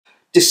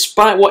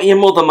Despite what your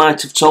mother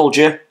might have told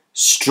you,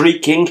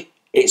 streaking,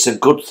 it's a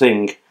good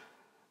thing.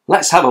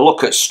 Let's have a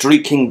look at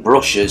streaking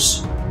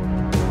brushes.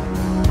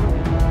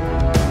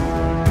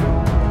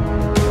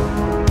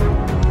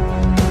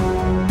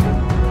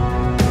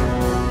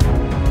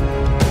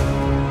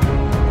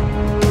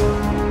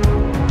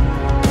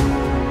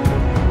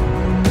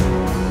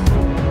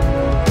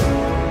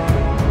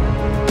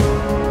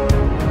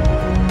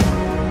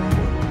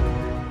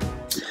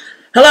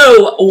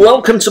 Hello,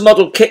 welcome to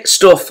Model Kit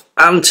Stuff,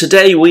 and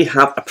today we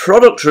have a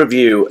product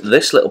review.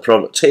 This little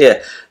product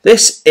here.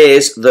 This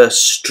is the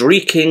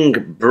streaking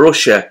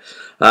brusher.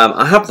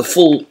 I have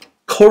the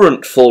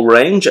current full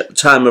range at the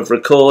time of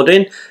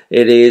recording.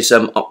 It is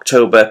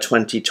October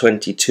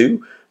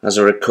 2022 as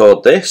I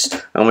record this,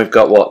 and we've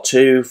got what,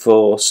 2,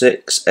 4,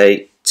 6,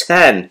 8,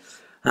 10.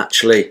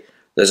 Actually,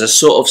 there's a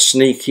sort of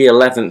sneaky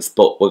 11th,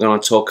 but we're going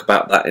to talk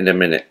about that in a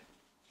minute.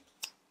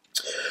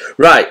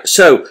 Right,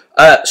 so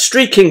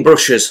streaking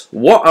brushes,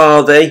 what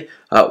are they?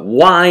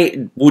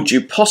 Why would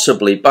you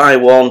possibly buy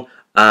one,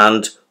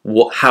 and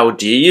how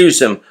do you use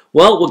them?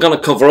 Well, we're going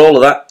to cover all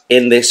of that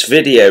in this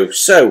video,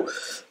 so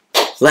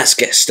let's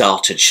get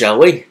started, shall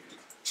we?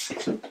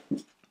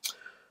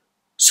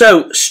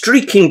 So,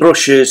 streaking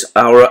brushes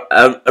are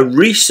a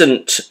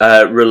recent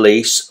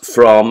release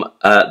from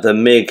the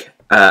Mig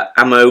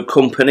Ammo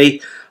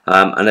company,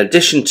 an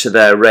addition to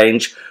their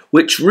range,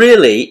 which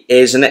really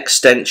is an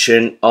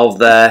extension of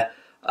their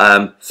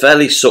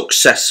fairly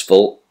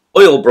successful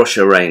oil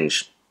brusher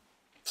range.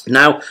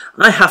 Now,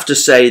 I have to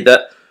say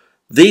that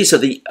these are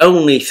the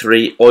only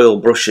 3 oil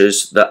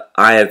brushes that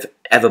I have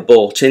ever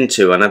bought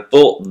into, and I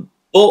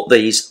bought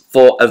these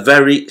for a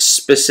very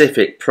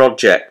specific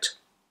project.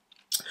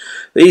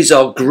 These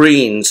are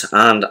greens,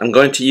 and I'm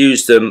going to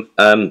use them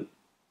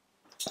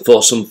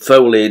for some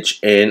foliage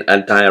in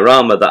a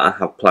diorama that I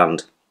have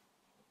planned.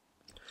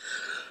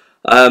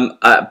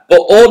 But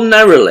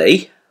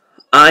ordinarily,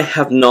 I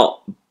have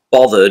not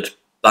bothered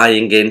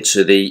buying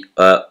into the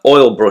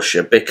oil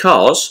brusher,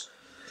 because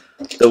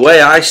the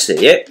way I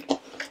see it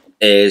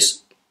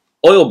is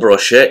oil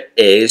brusher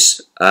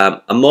is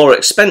a more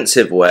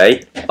expensive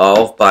way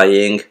of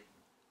buying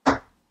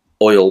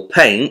oil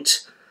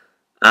paint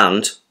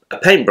and a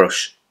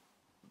paintbrush.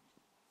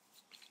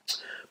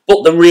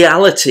 But the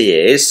reality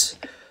is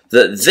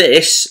that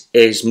this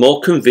is more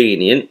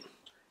convenient,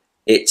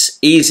 it's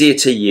easier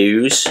to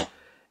use,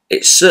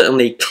 it's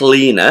certainly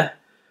cleaner,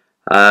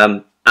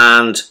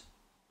 and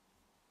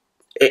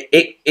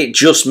it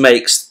just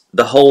makes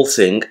the whole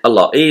thing a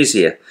lot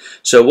easier.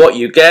 So what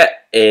you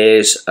get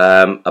is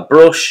a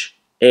brush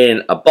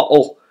in a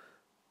bottle,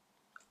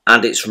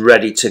 and it's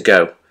ready to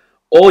go.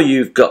 All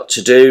you've got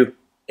to do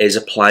is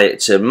apply it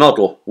to a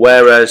model,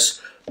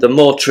 whereas the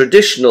more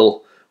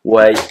traditional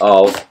way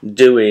of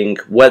doing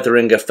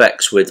weathering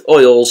effects with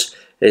oils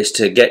is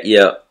to get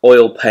your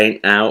oil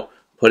paint out,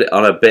 put it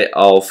on a bit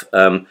of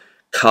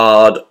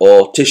card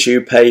or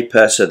tissue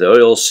paper so the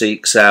oil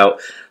seeps out.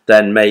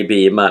 Then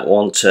maybe you might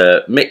want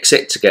to mix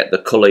it to get the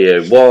colour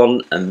you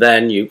want, and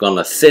then you're going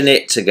to thin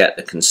it to get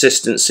the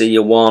consistency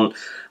you want,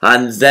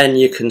 and then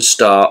you can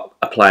start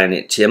applying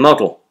it to your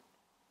model.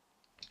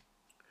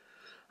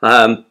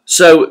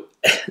 So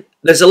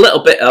there's a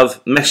little bit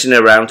of messing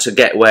around to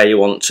get where you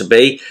want to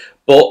be,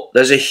 but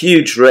there's a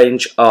huge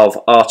range of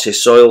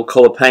artist oil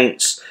colour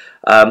paints,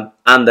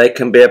 and they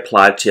can be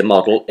applied to your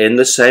model in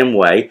the same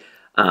way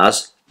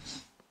as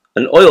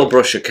an oil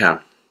brusher can.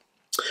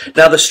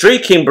 Now, the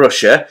streaking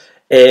brusher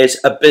is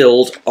a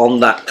build on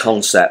that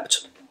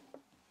concept.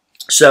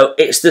 So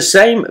it's the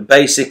same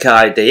basic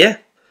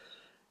idea.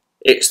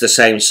 It's the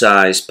same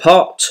size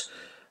pot.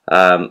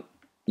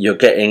 You're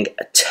getting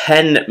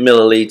 10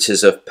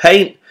 millilitres of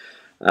paint,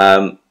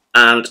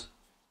 and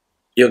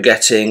you're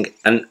getting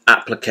an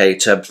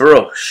applicator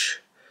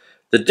brush.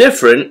 The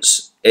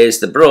difference is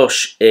the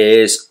brush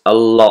is a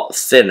lot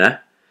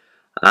thinner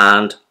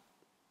and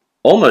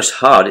almost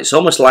hard. It's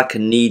almost like a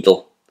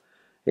needle.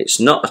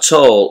 It's not at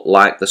all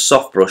like the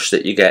soft brush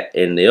that you get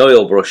in the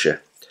oil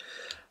brusher.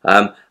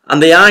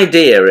 And the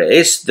idea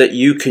is that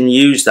you can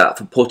use that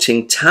for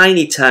putting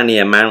tiny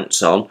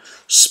amounts on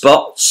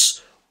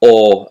spots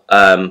or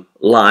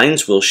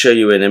lines, we'll show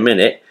you in a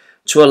minute,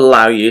 to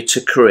allow you to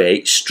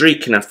create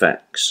streaking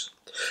effects.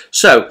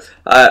 So,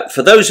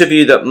 for those of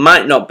you that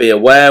might not be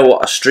aware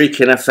what a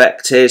streaking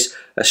effect is,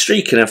 a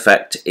streaking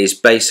effect is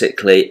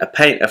basically a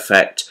paint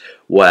effect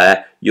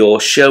where you're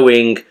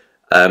showing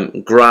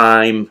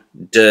grime,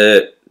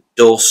 dirt,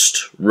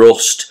 dust,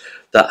 rust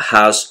that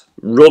has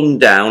run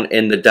down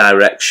in the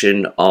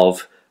direction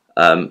of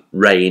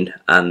rain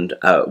and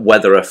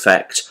weather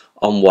effect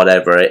on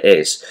whatever it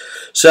is.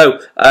 So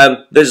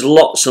there's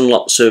lots and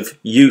lots of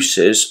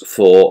uses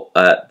for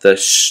the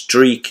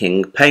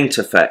streaking paint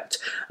effect,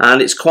 and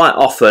it's quite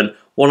often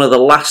one of the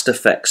last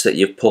effects that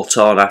you've put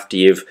on after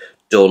you've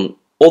done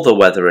other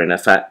weathering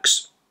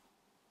effects.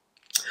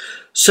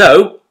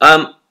 So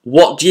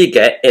what do you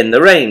get in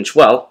the range?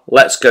 Well,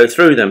 let's go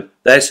through them.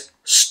 There's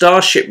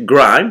Starship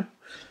Grime,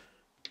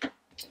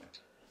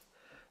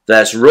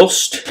 there's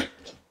Rust,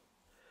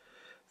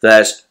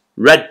 there's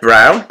red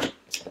brown,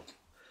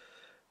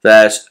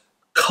 there's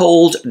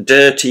cold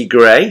dirty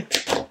grey,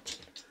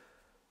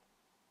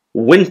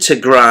 winter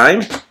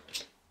grime,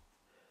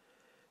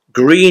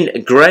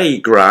 green grey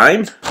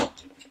grime,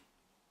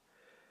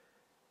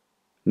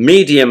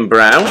 medium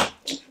brown,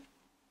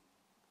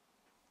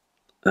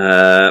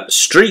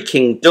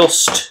 streaking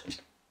dust,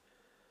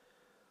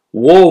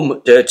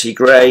 warm dirty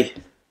grey,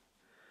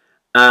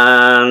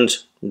 and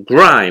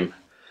grime.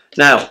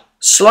 Now,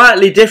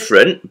 slightly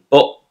different,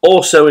 but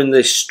also in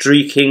this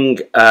streaking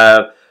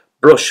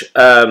brush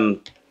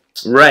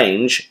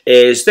range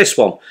is this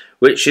one,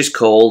 which is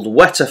called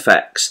Wet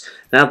Effects.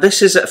 Now,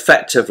 this is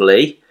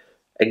effectively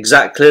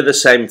exactly the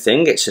same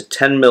thing. It's a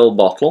 10ml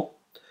bottle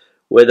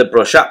with a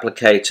brush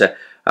applicator,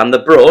 and the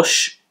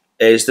brush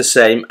is the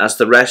same as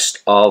the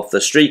rest of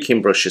the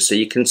streaking brushes, so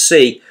you can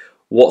see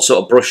what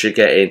sort of brush you're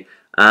getting,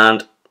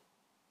 and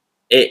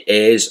it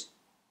is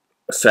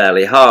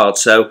fairly hard.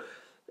 So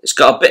it's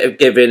got a bit of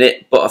give in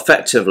it, but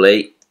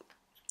effectively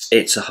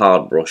it's a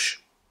hard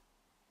brush.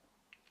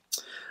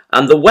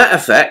 And the Wet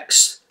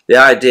Effects, the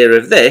idea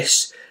of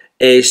this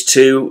is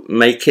to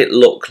make it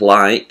look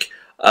like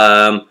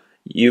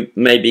you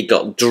maybe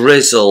got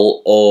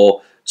drizzle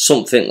or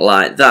something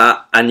like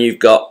that, and you've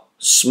got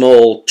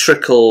small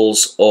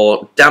trickles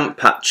or damp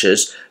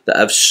patches that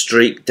have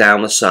streaked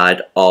down the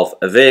side of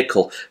a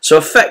vehicle. So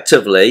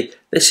effectively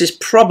this is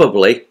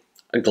probably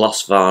a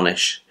gloss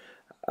varnish,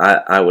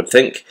 I would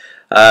think.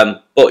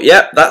 But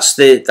yeah, that's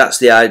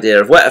the idea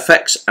of Wet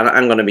Effects, and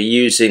I'm going to be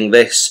using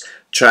this,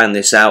 trying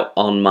this out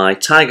on my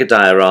Tiger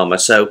diorama,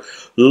 so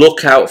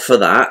look out for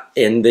that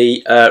in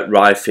the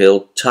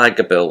Ryefield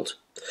Tiger build.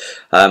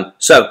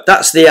 So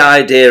that's the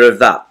idea of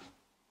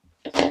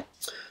that.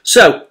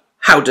 So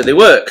how do they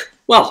work?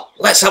 Well,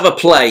 let's have a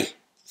play.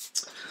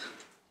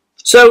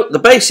 So the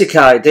basic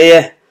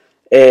idea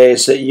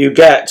is that you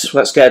get,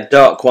 let's get a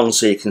dark one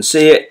so you can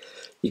see it,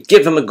 you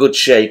give them a good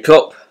shake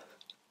up.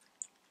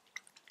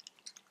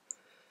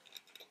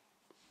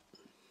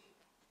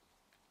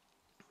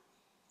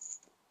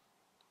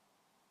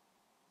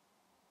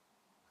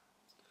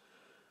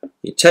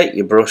 You take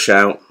your brush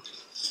out,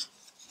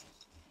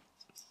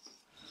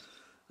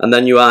 and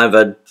then you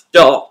either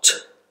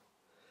dot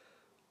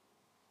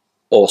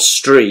or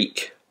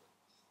streak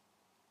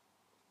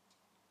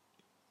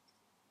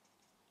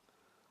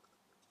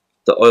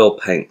the oil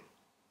paint.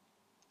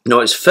 Now,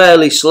 it's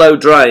fairly slow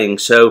drying,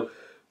 so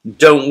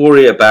don't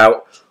worry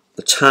about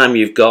the time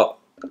you've got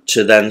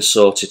to then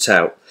sort it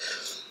out.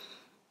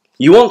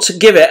 You want to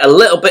give it a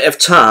little bit of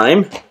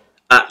time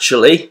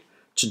actually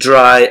to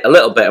dry a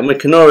little bit, and we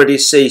can already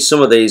see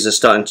some of these are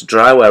starting to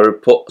dry where we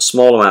put a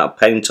small amount of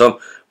paint on.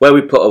 Where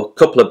we put a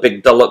couple of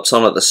big dollops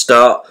on at the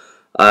start,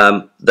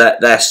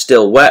 they're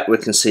still wet. We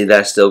can see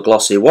they're still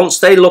glossy. Once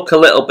they look a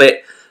little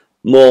bit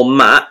more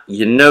matte,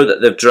 you know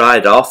that they've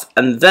dried off,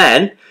 and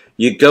then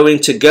you're going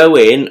to go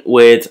in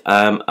with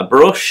a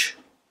brush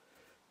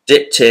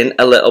dipped in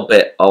a little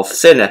bit of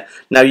thinner.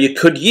 Now, you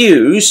could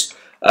use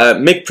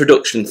Mig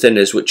Production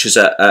thinners, which is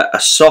a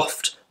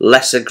soft,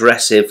 less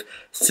aggressive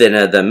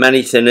thinner than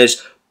many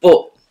thinners,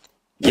 but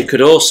you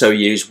could also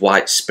use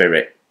white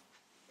spirit.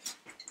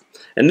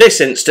 In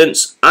this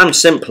instance, I'm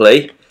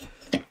simply,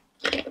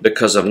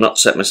 because I've not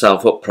set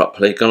myself up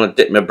properly, going to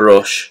dip my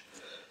brush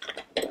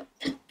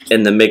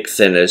in the Mig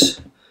thinners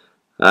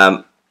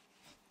and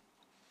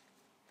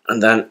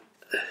then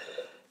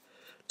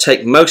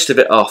take most of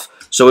it off.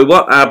 So we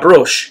want our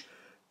brush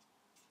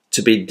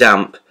to be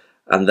damp,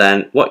 and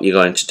then what you're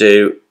going to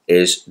do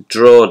is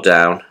draw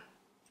down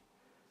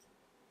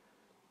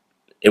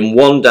in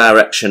one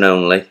direction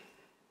only,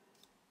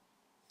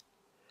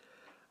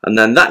 and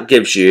then that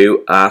gives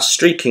you our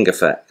streaking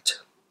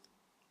effect.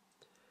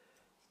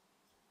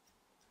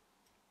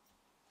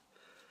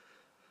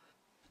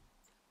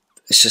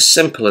 It's as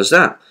simple as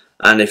that.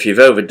 And if you've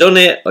overdone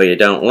it or you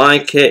don't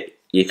like it,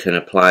 you can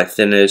apply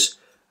thinners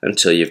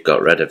until you've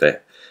got rid of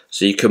it.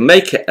 So you can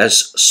make it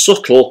as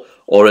subtle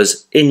or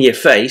as in your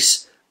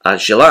face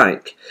as you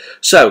like.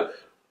 So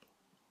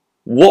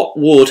what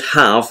would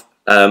have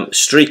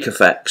streak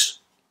effects?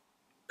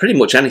 Pretty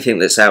much anything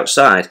that's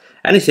outside.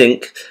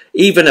 Anything,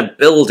 even a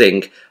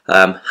building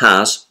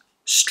has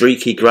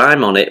streaky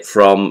grime on it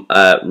from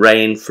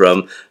rain,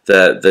 from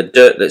the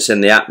dirt that's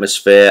in the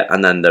atmosphere,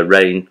 and then the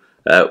rain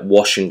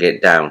washing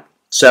it down.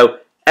 So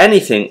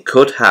anything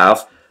could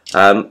have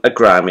a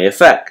grimy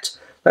effect.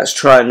 Let's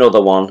try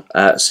another one,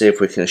 see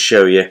if we can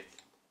show you.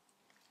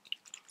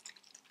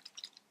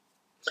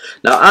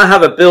 Now, I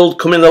have a build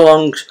coming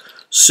along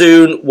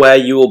soon where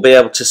you will be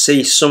able to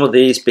see some of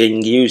these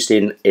being used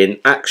in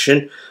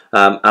action,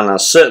 and I'm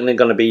certainly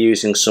going to be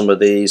using some of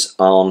these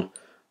on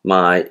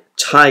my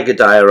Tiger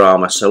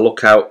diorama, so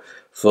look out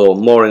for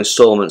more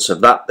installments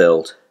of that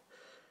build.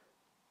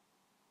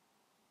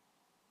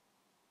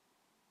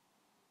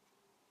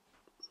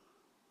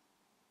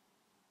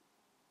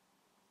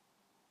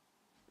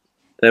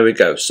 There we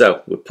go.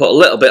 So we put a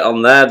little bit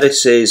on there.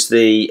 This is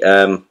the,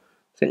 I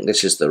think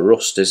this is the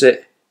rust, is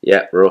it?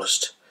 Yeah,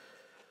 rust.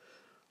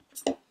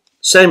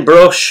 Same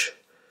brush,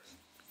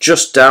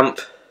 just damp.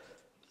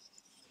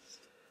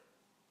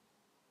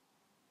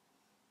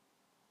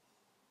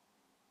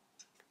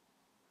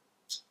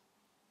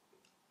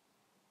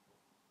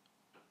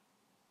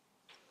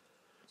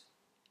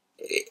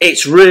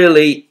 it's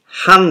really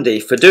handy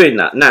for doing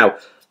that. Now,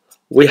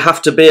 we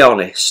have to be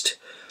honest.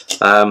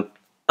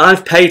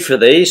 I've paid for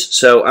these,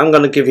 so I'm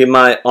going to give you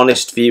my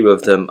honest view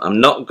of them. I'm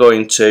not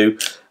going to,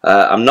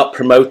 I'm not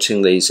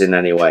promoting these in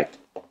any way.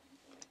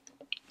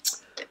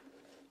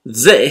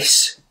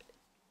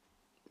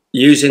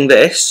 Using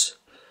this,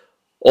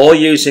 or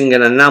using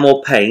an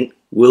enamel paint,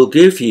 will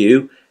give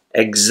you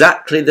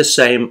exactly the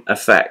same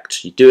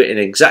effect. You do it in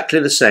exactly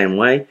the same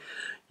way.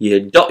 You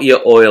dot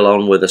your oil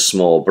on with a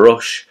small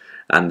brush,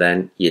 and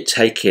then you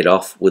take it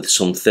off with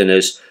some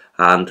thinners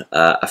and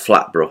a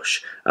flat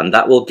brush, and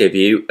that will give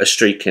you a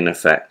streaking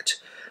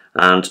effect.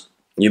 And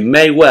you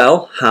may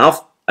well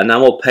have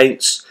enamel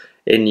paints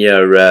in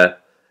your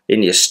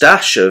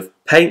stash of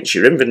paints,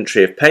 your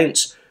inventory of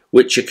paints,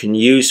 which you can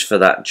use for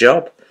that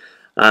job.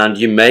 And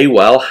you may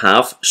well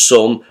have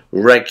some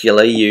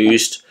regularly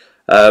used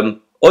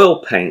oil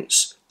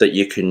paints that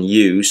you can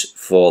use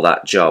for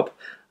that job.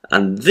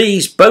 And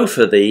both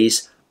of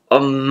these are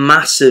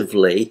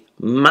massively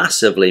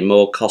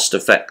more cost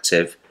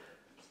effective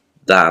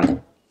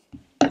than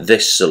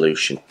this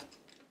solution.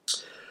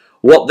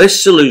 What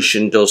this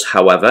solution does,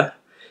 however,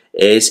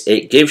 is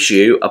it gives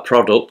you a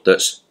product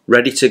that's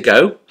ready to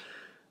go,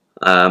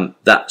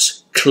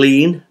 that's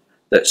clean,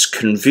 that's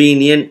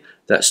convenient,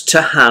 that's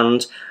to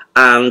hand,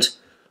 and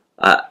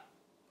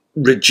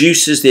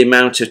reduces the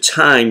amount of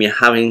time you're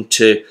having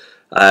to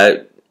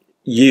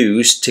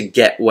use to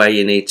get where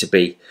you need to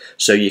be.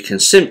 So you can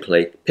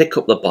simply pick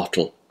up the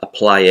bottle,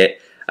 apply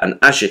it, and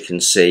as you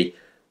can see,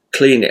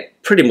 clean it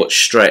pretty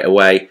much straight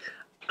away,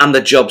 and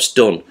the job's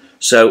done.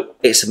 So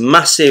it's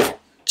massive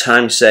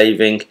time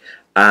saving,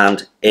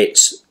 and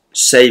it's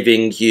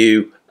saving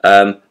you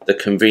the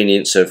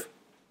convenience of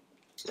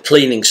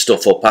cleaning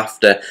stuff up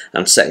after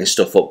and setting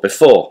stuff up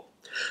before.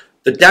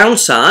 The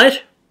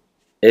downside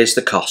is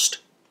the cost.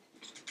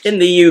 In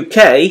the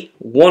UK,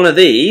 one of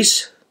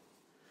these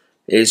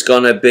is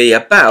going to be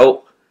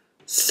about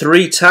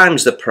 3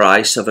 times the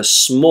price of a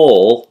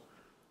small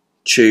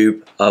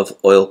tube of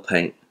oil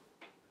paint.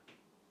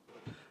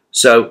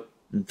 So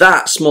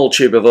that small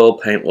tube of oil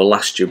paint will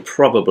last you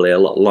probably a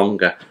lot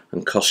longer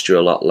and cost you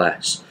a lot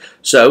less.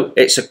 So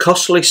it's a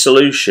costly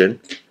solution,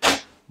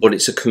 but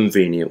it's a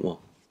convenient one.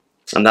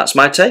 And that's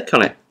my take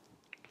on it.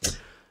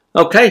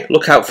 Okay,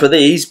 look out for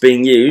these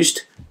being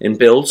used in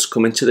builds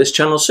coming to this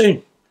channel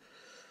soon.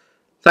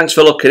 Thanks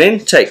for looking in.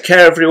 Take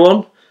care,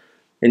 everyone.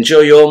 Enjoy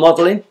your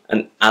modelling,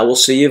 and I will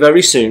see you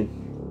very soon.